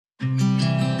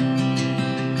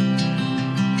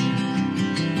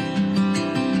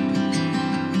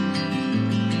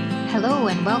Hello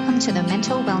and welcome to the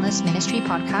Mental Wellness Ministry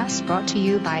podcast brought to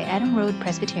you by Adam Road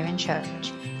Presbyterian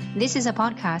Church. This is a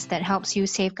podcast that helps you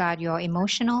safeguard your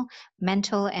emotional,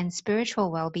 mental, and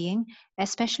spiritual well-being,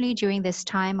 especially during this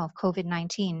time of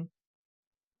COVID-19.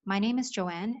 My name is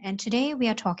Joanne, and today we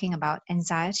are talking about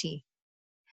anxiety.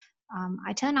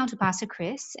 I turn now to Pastor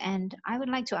Chris, and I would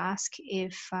like to ask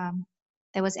if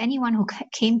there was anyone who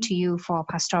came to you for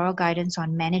pastoral guidance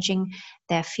on managing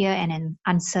their fear and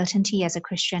uncertainty as a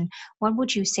Christian, what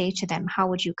would you say to them? How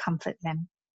would you comfort them?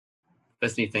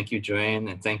 Firstly, thank you, Joanne,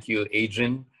 and thank you,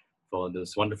 Adrian, for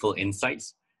those wonderful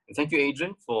insights. And thank you,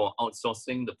 Adrian, for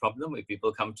outsourcing the problem. If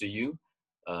people come to you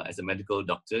as a medical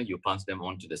doctor, you pass them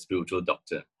on to the spiritual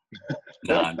doctor.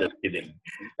 No, I'm just kidding.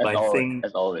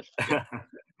 As always.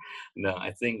 No,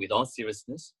 I think with all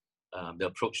seriousness, the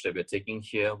approach that we're taking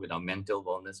here with our mental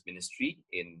wellness ministry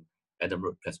in Adam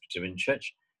Road Presbyterian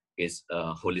Church is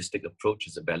a holistic approach,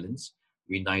 is a balance.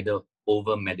 We neither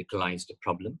over-medicalize the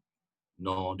problem,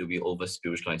 nor do we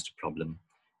over-spiritualize the problem.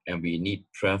 And we need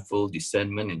prayerful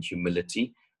discernment and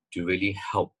humility to really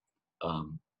help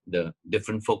the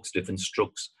different folks, different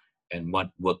strokes, and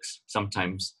what works.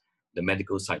 Sometimes the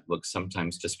medical side works,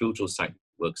 sometimes the spiritual side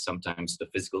works, sometimes the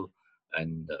physical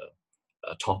and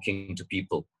talking to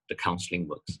people, the counseling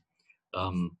works.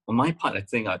 On my part, I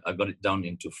think I got it down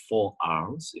into 4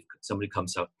 R's. If somebody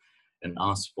comes up and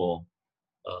asks for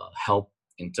help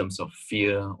in terms of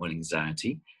fear or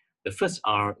anxiety, the first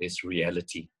R is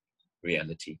reality.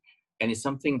 And it's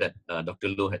something that Dr.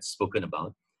 Loh had spoken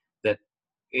about, that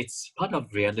it's part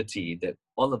of reality that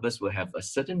all of us will have a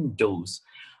certain dose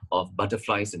of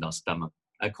butterflies in our stomach.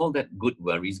 I call that good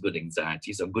worries, good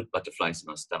anxieties, or good butterflies in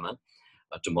our stomach.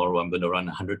 Tomorrow I'm going to run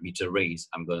a 100-meter race.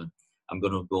 I'm going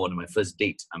to go on my first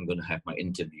date. I'm going to have my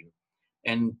interview.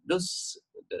 And those,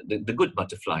 the good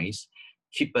butterflies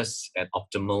keep us at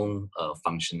optimal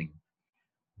functioning.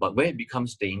 But where it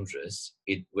becomes dangerous,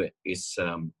 it is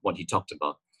what he talked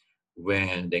about,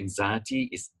 where the anxiety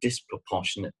is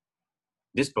disproportionate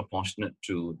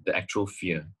to the actual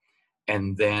fear.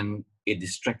 And then it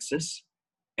distracts us.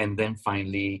 And then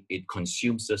finally, it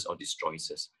consumes us or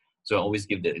destroys us. So I always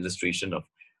give the illustration of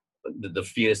the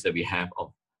fears that we have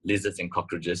of lizards and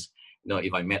cockroaches. You know,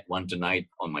 if I met one tonight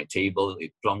on my table,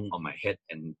 it plunged on my head,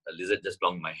 and a lizard just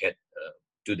plunged on my head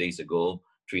 3 days ago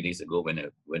when I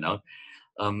went out.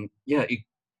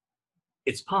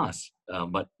 It's past,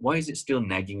 but why is it still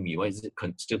nagging me? Why is it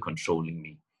still controlling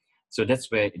me? So that's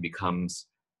where it becomes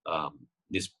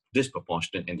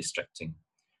disproportionate and distracting.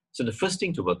 So the first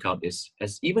thing to work out is,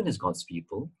 even as God's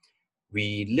people,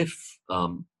 we live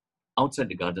outside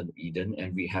the Garden of Eden,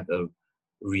 and we have a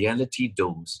reality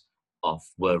dose of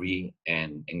worry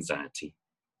and anxiety,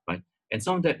 right? And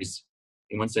some of that is,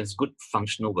 in one sense, good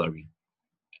functional worry.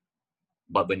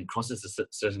 But when it crosses a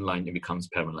certain line, it becomes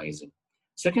paralyzing.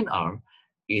 Second R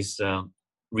is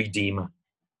Redeemer.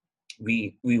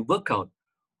 We work out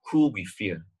who we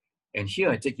fear. And here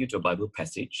I take you to a Bible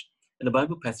passage. And the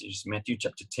Bible passage is Matthew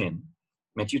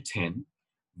 10,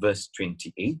 verse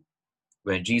 28,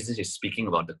 where Jesus is speaking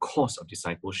about the course of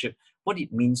discipleship, what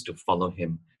it means to follow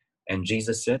him. And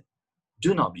Jesus said,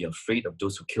 "Do not be afraid of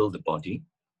those who kill the body,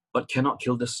 but cannot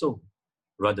kill the soul.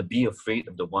 Rather be afraid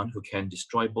of the one who can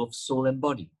destroy both soul and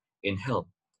body in hell.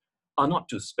 Are not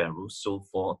 2 sparrows sold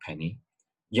for a penny?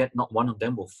 Yet not one of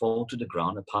them will fall to the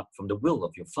ground apart from the will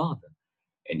of your Father.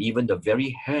 And even the very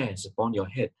hairs upon your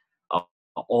head are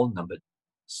all numbered.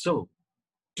 So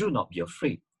do not be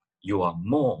afraid. You are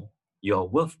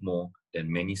worth more than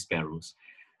many sparrows."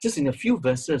 Just in a few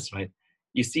verses, right,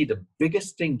 you see the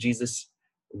biggest thing Jesus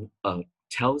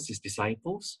tells his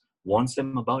disciples, warns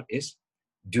them about is,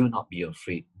 do not be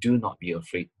afraid, do not be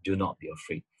afraid, do not be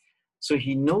afraid. So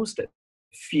he knows that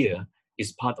fear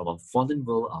is part of our fallen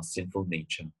world, our sinful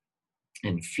nature.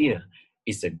 And fear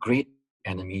is a great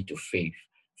enemy to faith.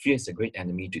 Fear is a great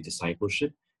enemy to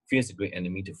discipleship. Fear is a great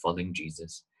enemy to following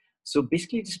Jesus. So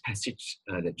basically this passage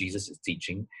that Jesus is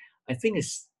teaching, I think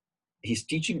he's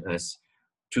teaching us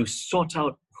to sort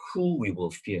out who we will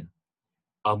fear.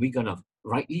 Are we going to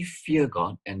rightly fear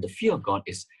God? And the fear of God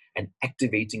is an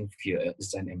activating fear.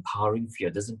 It's an empowering fear.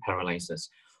 It doesn't paralyze us.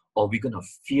 Or are we going to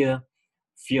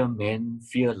fear men,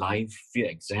 fear life, fear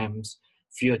exams,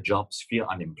 fear jobs, fear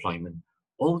unemployment?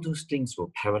 All those things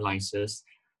will paralyze us,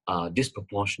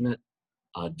 disproportionate,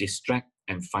 distract,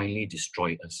 and finally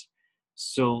destroy us.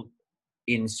 So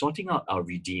in sorting out our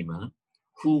Redeemer,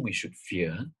 who we should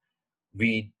fear,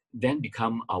 we then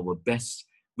become our best.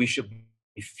 We should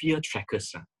be fear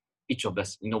trackers. Each of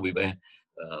us, we wear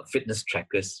fitness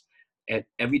trackers. And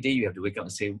every day you have to wake up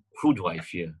and say, who do I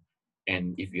fear?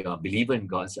 And if you are a believer in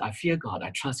God, say, I fear God,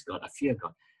 I trust God, I fear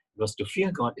God. Because to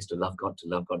fear God is to love God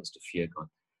is to fear God.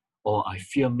 Or I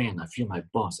fear man, I fear my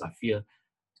boss,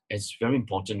 it's very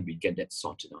important we get that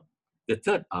sorted out. The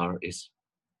third R is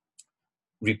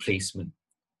replacement.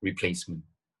 Replacement.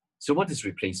 So what is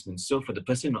replacement? So for the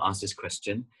person who asked this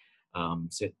question,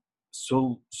 said,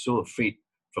 so afraid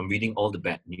from reading all the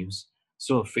bad news,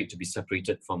 so afraid to be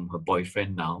separated from her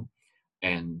boyfriend now,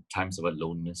 and times of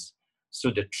aloneness.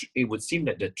 So it would seem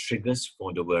that the triggers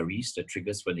for the worries, the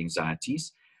triggers for the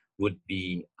anxieties would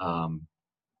be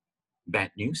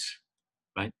bad news,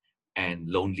 right? And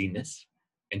loneliness.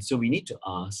 And so we need to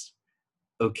ask,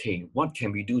 okay, what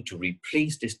can we do to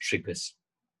replace these triggers?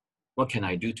 What can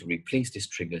I do to replace these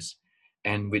triggers?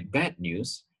 And with bad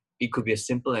news, it could be as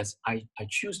simple as I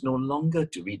choose no longer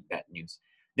to read bad news.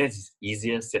 That's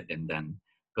easier said than done,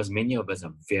 because many of us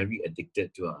are very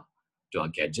addicted to our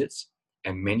gadgets,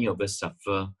 and many of us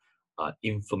suffer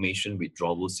information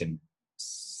withdrawal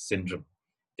syndrome.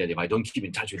 That if I don't keep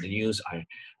in touch with the news,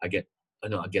 I get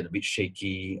a bit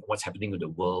shaky. What's happening with the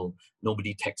world?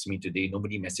 Nobody texts me today.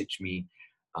 Nobody messaged me.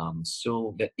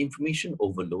 So that information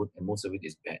overload, and most of it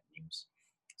is bad news.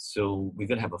 So we're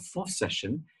going to have a fourth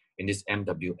session in this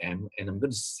MWM, and I'm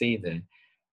going to say that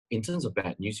in terms of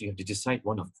bad news, you have to decide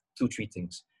one of three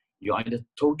things. You either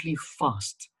totally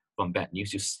fast from bad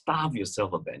news, you starve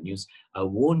yourself of bad news. I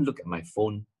won't look at my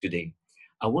phone today.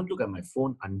 I won't look at my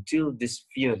phone until this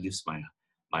fear leaves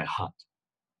my heart.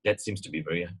 That seems to be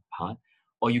very hard.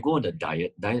 Or you go on a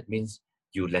diet. Diet means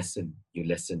you lessen.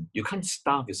 You can't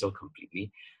starve yourself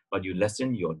completely, but you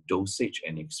lessen your dosage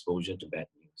and exposure to bad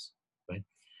news, right?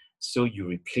 So you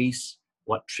replace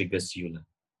what triggers you.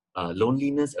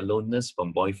 Loneliness, aloneness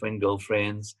from boyfriend,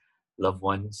 girlfriends, loved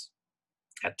ones.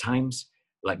 At times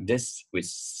like this, with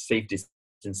safe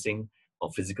distancing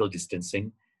or physical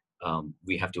distancing,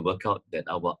 we have to work out that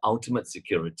our ultimate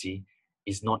security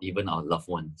is not even our loved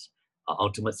ones. Our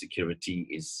ultimate security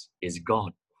is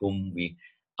God, whom we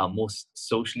are most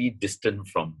socially distant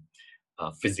from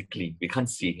physically. We can't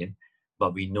see him,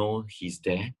 but we know he's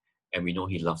there and we know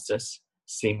he loves us.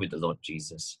 Same with the Lord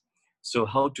Jesus. So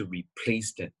how to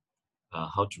replace that?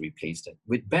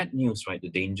 With bad news, right? The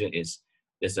danger is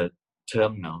there's a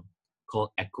term now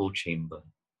called echo chamber.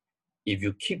 If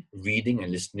you keep reading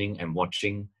and listening and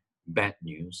watching bad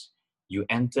news, you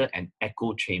enter an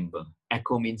echo chamber.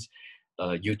 Echo means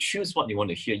you choose what you want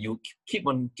to hear. You keep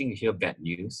wanting to hear bad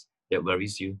news that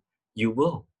worries you. You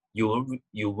will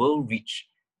reach,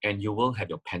 and you will have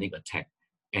your panic attack,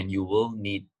 and you will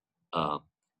need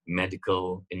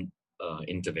medical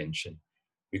intervention,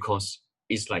 because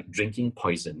it's like drinking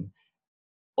poison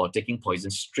or taking poison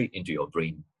straight into your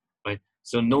brain, right?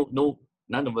 So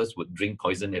none of us would drink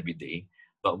poison every day,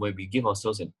 but when we give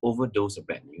ourselves an overdose of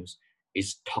bad news,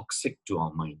 it's toxic to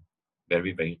our mind,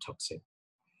 very, very toxic.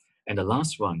 And the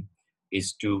last one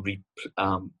is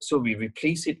so we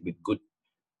replace it with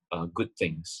good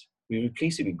things. We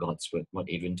replace it with God's word, what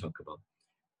Adrian talked about.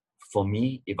 For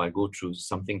me, if I go through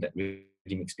something that really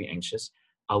makes me anxious,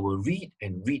 I will read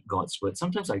God's word.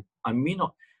 Sometimes I'm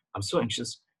so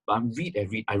anxious, but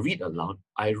I read aloud.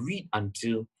 I read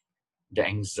until the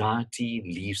anxiety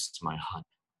leaves my heart.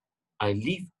 I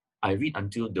read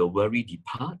until the worry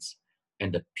departs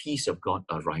and the peace of God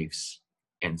arrives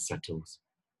and settles.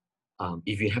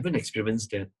 If you haven't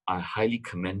experienced that, I highly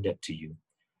commend that to you.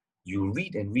 You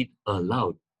read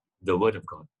aloud the word of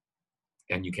God.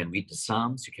 And you can read the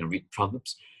Psalms, you can read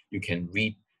Proverbs, you can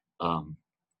read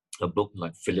a book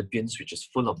like Philippians, which is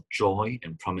full of joy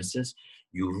and promises.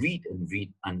 You read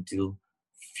until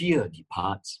fear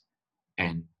departs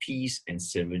and peace and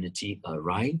serenity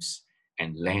arrives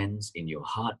and lands in your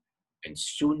heart, and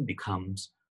soon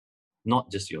becomes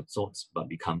not just your thoughts, but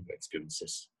become your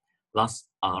experiences. Last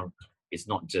R is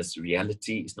not just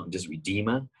reality, it's not just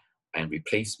redeemer and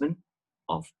replacement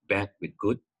of bad with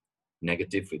good,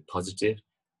 negative with positive,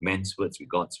 man's words with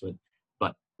God's word,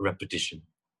 but repetition.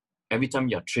 Every time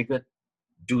you're triggered,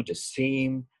 do the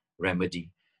same remedy.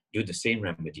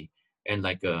 And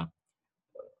like a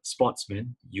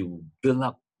sportsman, you build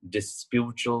up this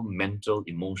spiritual, mental,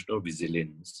 emotional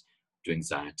resilience to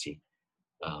anxiety.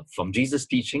 From Jesus'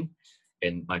 teaching,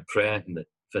 in my prayer in the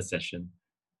first session,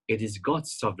 it is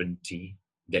God's sovereignty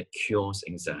that cures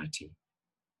anxiety.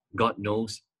 God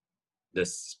knows the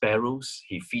sparrows,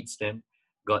 he feeds them.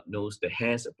 God knows the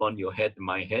hairs upon your head and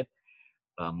my head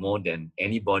more than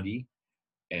anybody.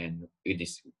 And it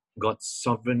is God's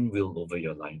sovereign will over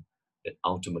your life that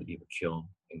ultimately will cure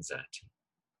anxiety.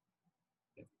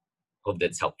 Hope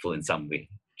that's helpful in some way.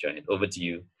 Janet, over to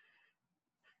you.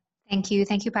 Thank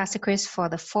you, Pastor Chris, for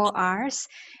the 4 R's.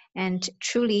 And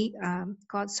truly,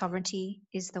 God's sovereignty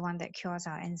is the one that cures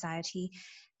our anxiety.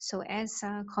 So as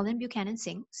Colin Buchanan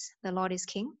sings, the Lord is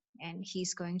King, and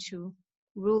He's going to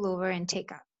rule over and take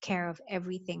care of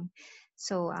everything.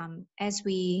 So as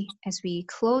we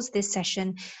close this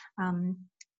session,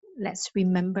 let's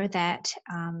remember that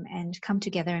and come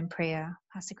together in prayer.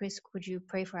 Pastor Chris, would you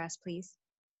pray for us, please?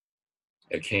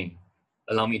 Okay,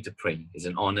 allow me to pray. It's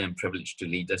an honor and privilege to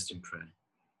lead us in prayer.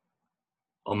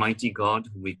 Almighty God,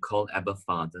 whom we call Abba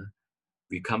Father,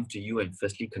 we come to you and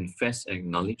firstly confess and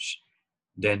acknowledge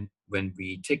that when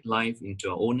we take life into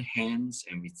our own hands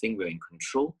and we think we're in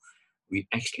control, we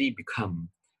actually become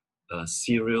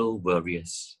serial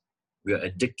worriers. We are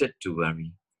addicted to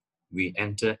worry. We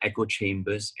enter echo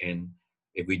chambers, and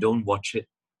if we don't watch it,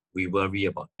 we worry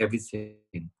about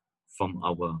everything from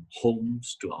our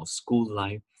homes to our school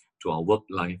life to our work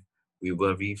life. We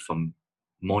worry from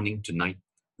morning to night.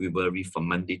 We worry from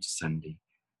Monday to Sunday.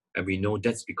 And we know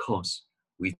that's because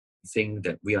we think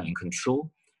that we are in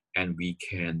control and we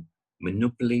can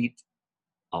manipulate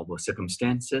our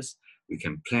circumstances. We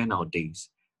can plan our days.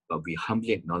 But we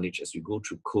humbly acknowledge as we go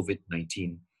through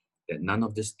COVID-19 that none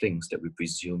of these things that we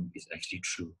presume is actually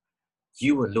true.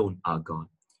 You alone are God.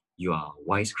 You are a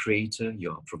wise creator,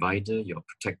 you are a provider, you are a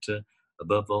protector.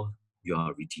 Above all, you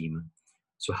are a redeemer.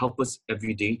 So help us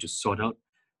every day to sort out,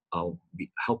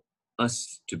 help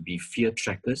us to be fear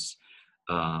checkers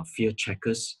of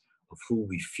who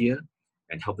we fear,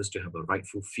 and help us to have a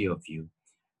rightful fear of you,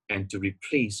 and to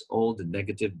replace all the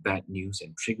negative bad news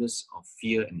and triggers of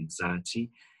fear and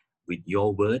anxiety with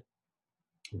your word,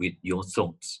 with your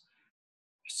thoughts,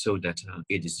 so that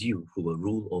it is you who will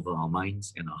rule over our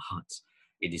minds and our hearts.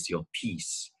 It is your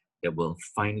peace that will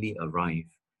finally arrive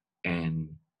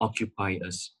and occupy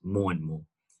us more and more,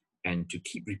 and to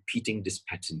keep repeating these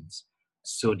patterns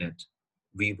so that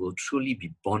we will truly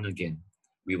be born again.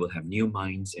 We will have new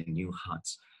minds and new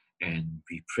hearts, and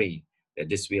we pray that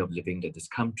this way of living that has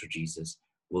come to Jesus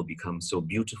will become so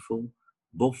beautiful,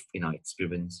 both in our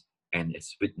experience and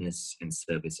as witness and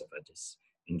service of others.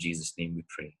 In Jesus' name we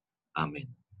pray.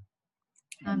 Amen.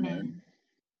 Amen.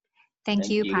 Thank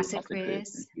you, Pastor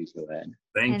Chris. Thank you, Joanne.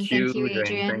 Thank you,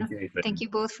 Adrian. Thank you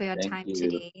both for your time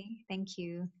today. Thank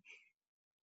you.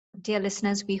 Dear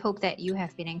listeners, we hope that you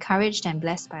have been encouraged and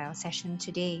blessed by our session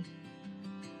today.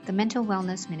 The Mental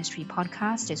Wellness Ministry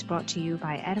podcast is brought to you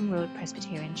by Adam Road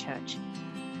Presbyterian Church.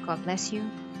 God bless you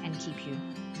and keep you.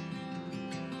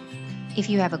 If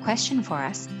you have a question for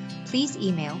us, please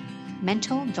email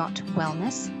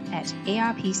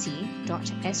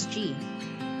mental.wellness@arpc.sg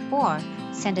or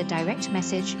send a direct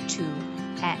message to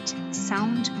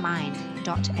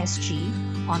 @soundmind.sg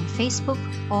on Facebook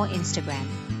or Instagram.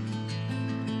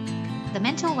 The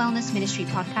Mental Wellness Ministry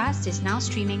podcast is now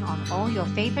streaming on all your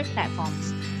favorite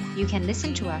platforms. You can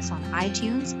listen to us on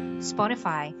iTunes,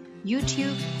 Spotify,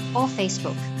 YouTube, or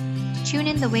Facebook. Tune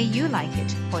in the way you like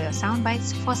it for your sound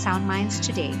bites for Sound Minds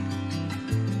today.